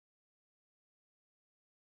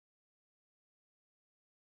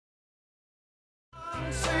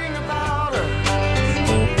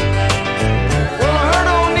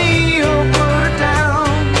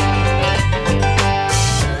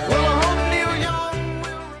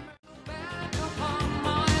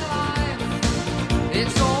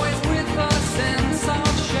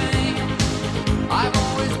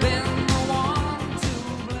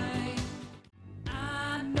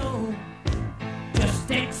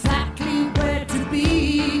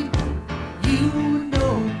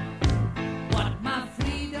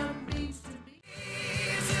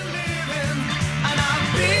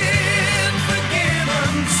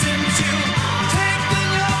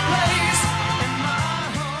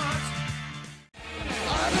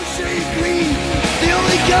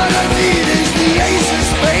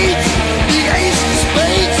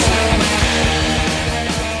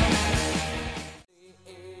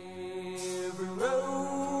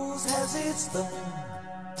always has its fun,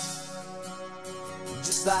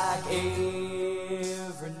 just like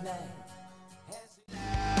every night.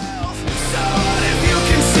 So what if you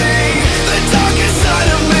can see the darkest side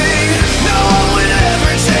of me? No one would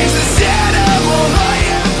ever change the sad animal I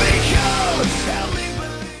have become. Help me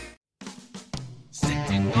believe.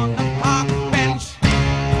 Sitting on the park bench,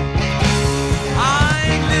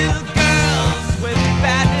 eyeing little girls with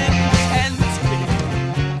bad intent.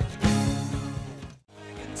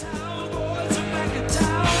 Boys are back in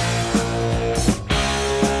town.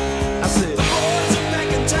 I said, the boys are back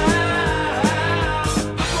in town.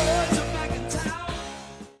 The boys are back in town.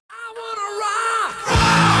 I wanna rock.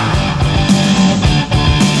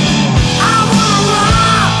 I wanna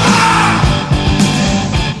rock.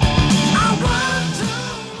 I want to.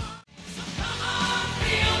 So come on,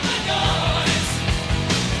 feel the noise.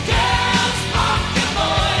 Girls, rock your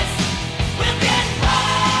boys. We'll get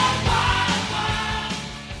wild, wild, wild.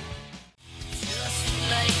 Just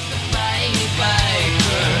like the Pied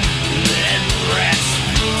Piper that rats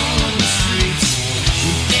through the streets.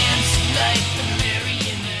 We dance like the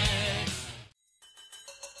marionettes.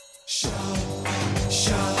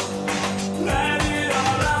 Shout, let it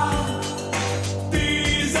all out.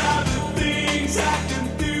 These are the things I can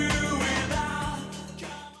do without.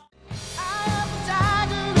 I am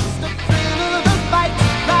tired of the thrill of the fight,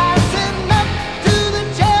 rising up to the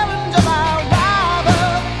challenge of our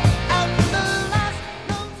rival, and the last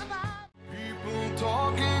known survivor. People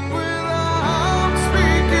talking without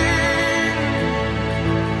speaking.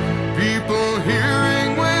 People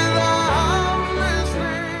hearing without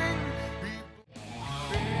listening.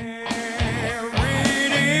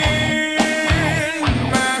 Buried in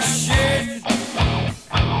my shit.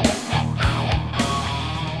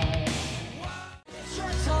 It's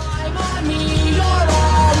your time on me, you're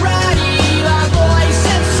already the voice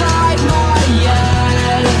inside my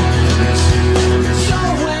head. So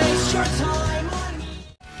waste your time on me.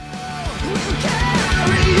 We'll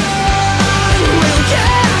carry on, we'll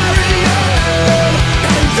carry on,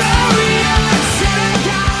 and carry on, say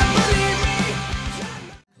God, believe me.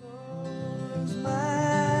 Close my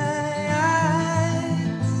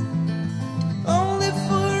eyes, only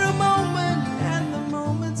for a moment, and the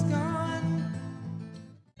moment's gone.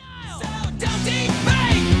 So don't think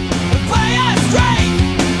fake, play us straight.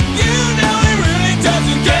 You know it really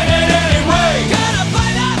doesn't get it anyway. Gotta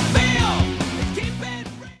fight that feel and keep it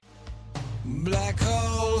real. Black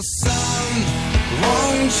hole sun,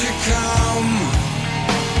 won't you come?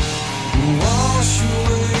 Wash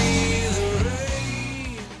away the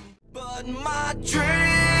rain. But my dreams,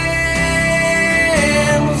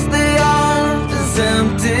 they aren't as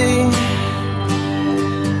empty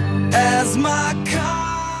as my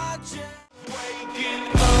conscience. Waking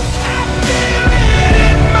up, I feel it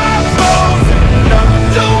in my bones. Enough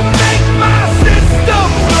to make my system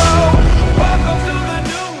blow. Welcome to the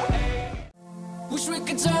new age. Wish we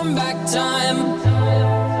could turn back time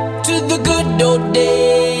to the good old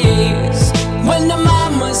days when the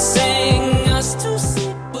mama sang us to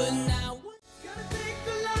sleep, but now we're gonna take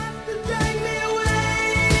the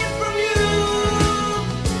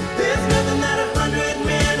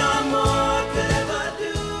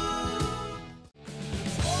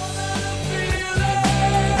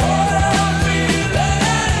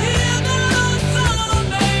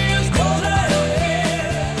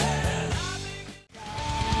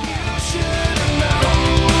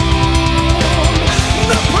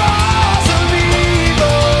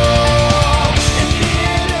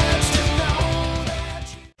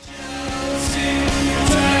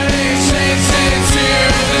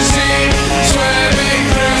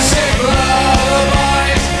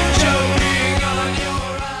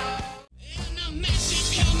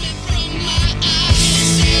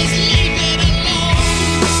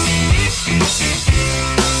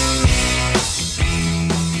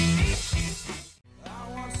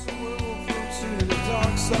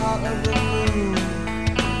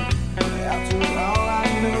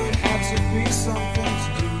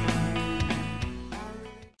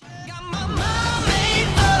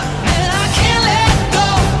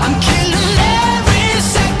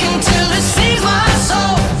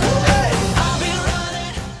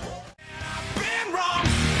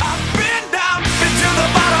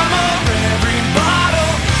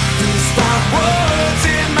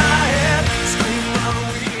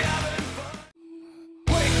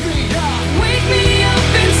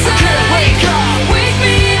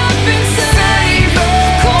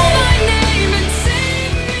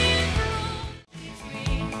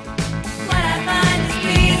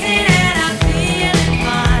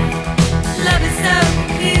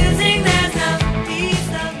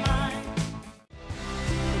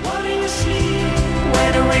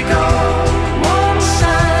go? Won't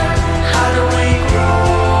shine. How do we grow?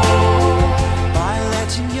 By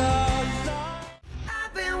letting your love.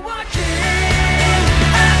 I've been watching.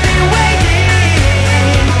 I've been waiting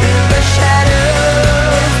in the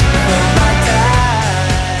shadows for my time.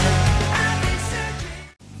 I've been searching.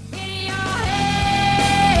 In your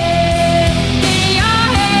head,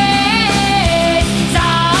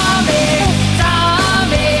 zombie,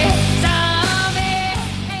 zombie, zombie.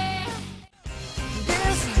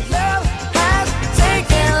 This love has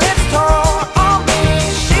taken its toll on me.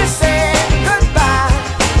 She said goodbye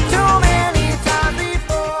too many times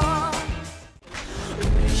before.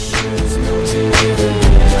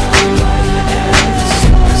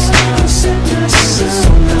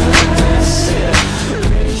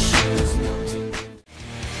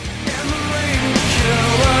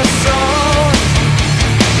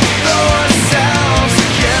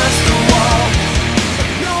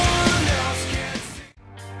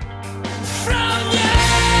 From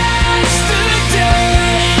yesterday's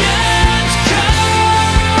coming.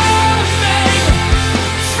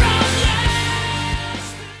 From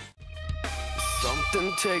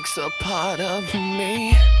Something takes a part of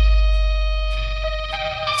me.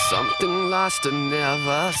 Something lost and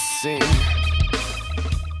never seen.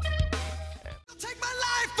 I'll take my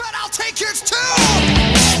life, but I'll take yours too.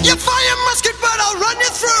 You fire your musket, but I'll run you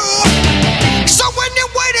through. So when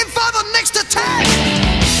you're waiting for the next attack,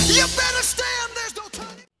 you better stand, there's no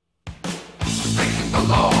turning. Breaking the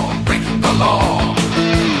law, breaking the law,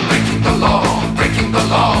 breaking the law, breaking the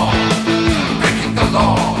law, breaking the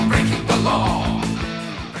law, breaking the law.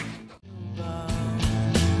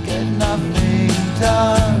 Get nothing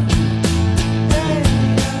done.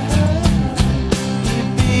 You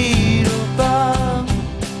beat a bum.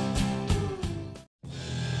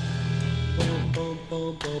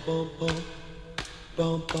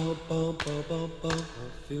 I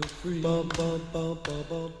feel free. I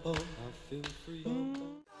feel free.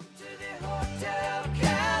 To the Hotel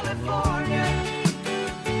California.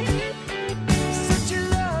 Such a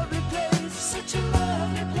lovely place, such a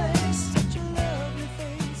lovely place, such a lovely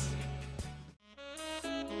face.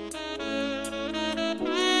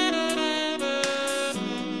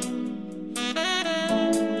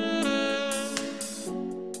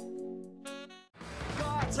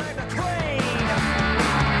 Take the train,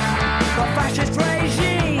 the fascist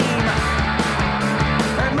regime,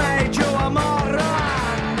 they made you a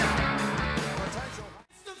moron.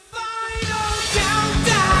 It's the final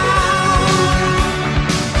countdown.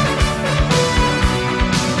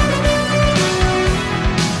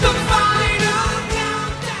 The final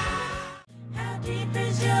countdown. How deep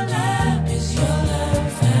is your love? Is your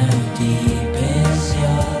love? How deep is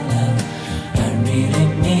your love? I really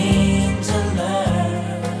mean to learn.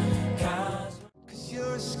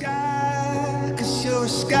 'Cause you're a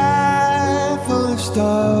sky full of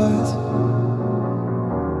stars.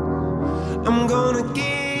 I'm gonna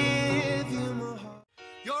give you my heart.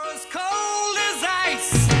 You're as cold as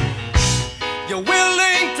ice. You're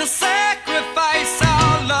willing to sacrifice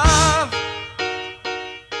our love.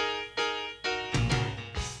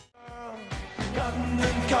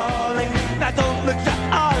 London calling, now don't look to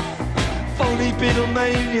us. Phony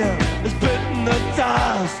Beatlemania has bitten the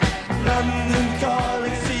dust. London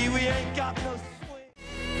calling, see we ain't got no swing.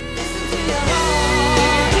 Listen to your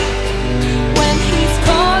heart when he's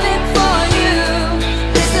calling for you.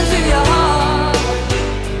 Listen to your heart.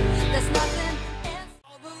 There's nothing else.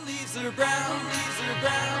 All the leaves are brown,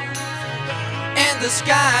 and the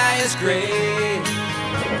sky is gray.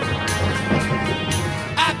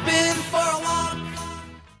 I've been for a walk.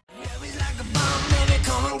 He's like a bomb, baby,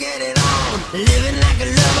 come and get it on. Living like a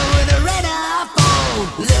lover with a red iPhone.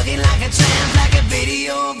 Looking like a tramp, like a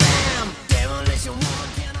video bam. Demolition woman,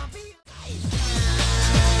 can I be?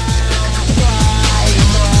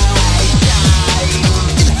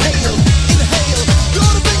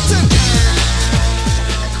 You're the victim.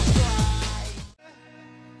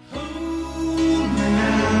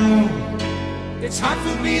 It's hard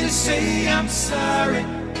for me to say I'm sorry.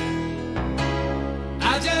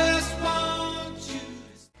 I just want you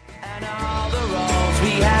to And all the roads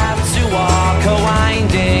we have to walk are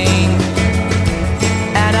winding.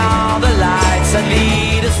 And all the lights that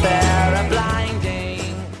lead us there are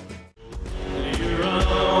blinding.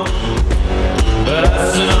 But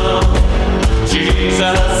I know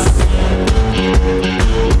Jesus.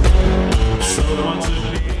 So want to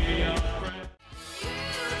be your friend. You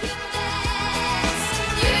can dance,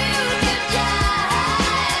 you can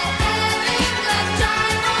die.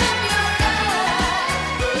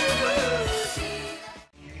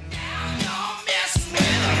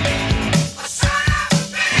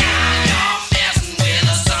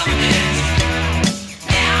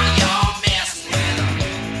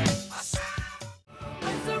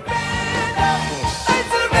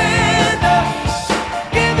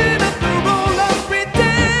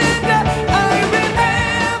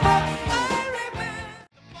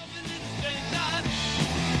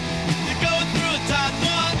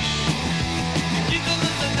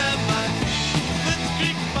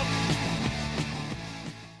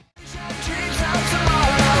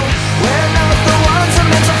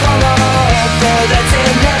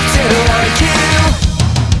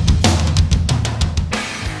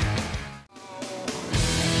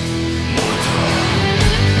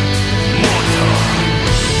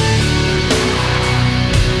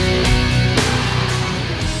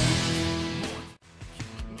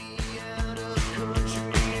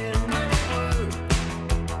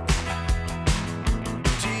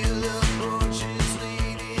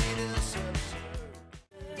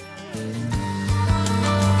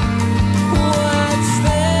 What's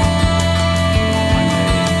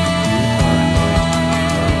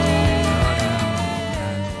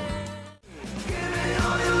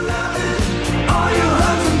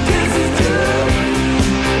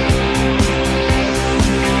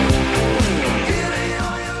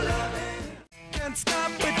Can't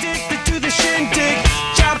stop, addicted to the shindig.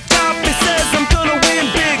 Chop, chop, it says I'm gonna win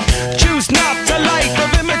big. Choose not a life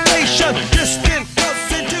of imitation. Distant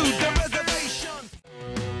us into the reservation.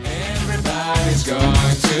 Everybody's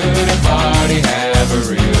going to the party, have a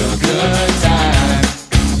real good time.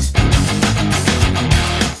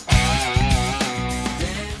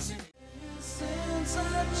 Since I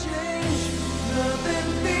changed, nothing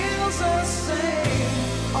feels the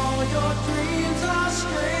same. All your dreams are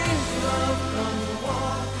strange. Love comes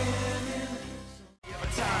walking in.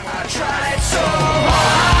 I tried so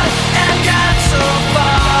hard and got so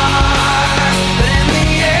far, but in the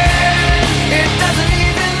end, it doesn't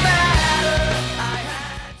even matter. I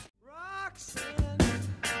had Roxanne,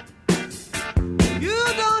 you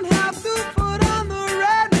don't have to put on the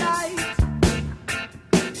red light.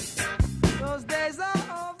 Those days are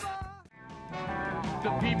over.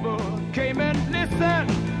 The people came and listened.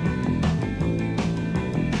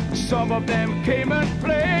 Some of them came and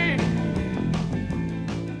played.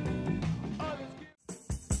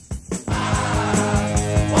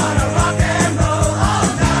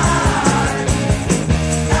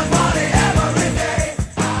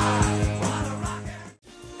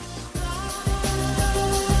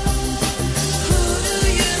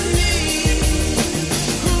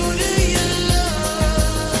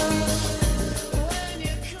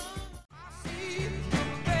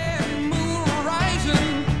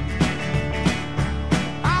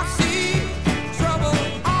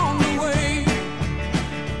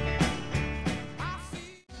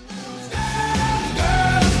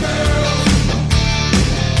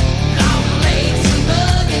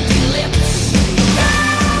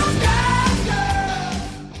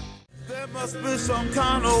 There must be some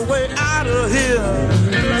kind of way out of here.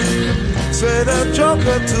 Say the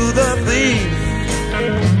joker to the thief.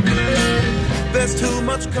 There's too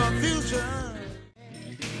much confusion.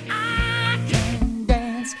 I can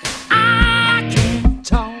dance, I can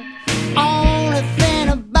talk. Only thing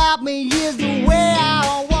about me is the way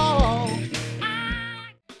I walk.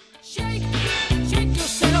 Shake, shake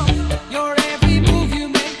yourself, your every move you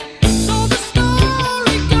make. So the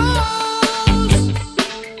story goes.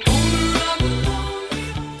 On the road,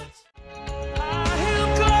 I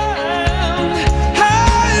have climbed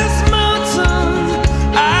highest mountains.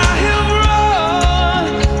 I have run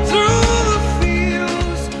through the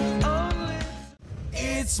fields of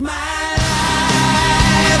It's my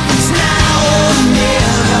life, it's now or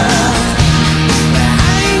never. But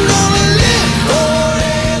I ain't gonna live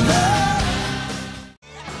forever.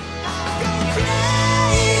 I go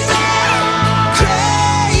crazy,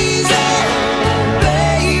 crazy,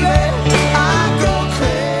 baby. I go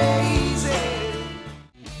crazy.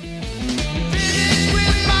 Finish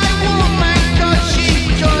with my woman, 'cause she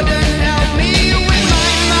couldn't help me with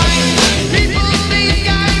my mind. People think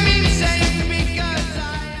I'm insane because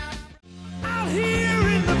I am out here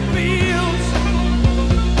in the fields.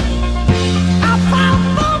 I found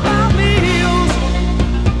for my meals.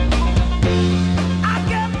 I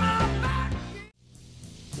get my back.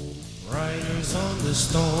 Riders on the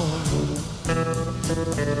storm.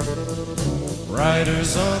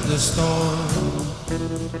 Riders on the storm.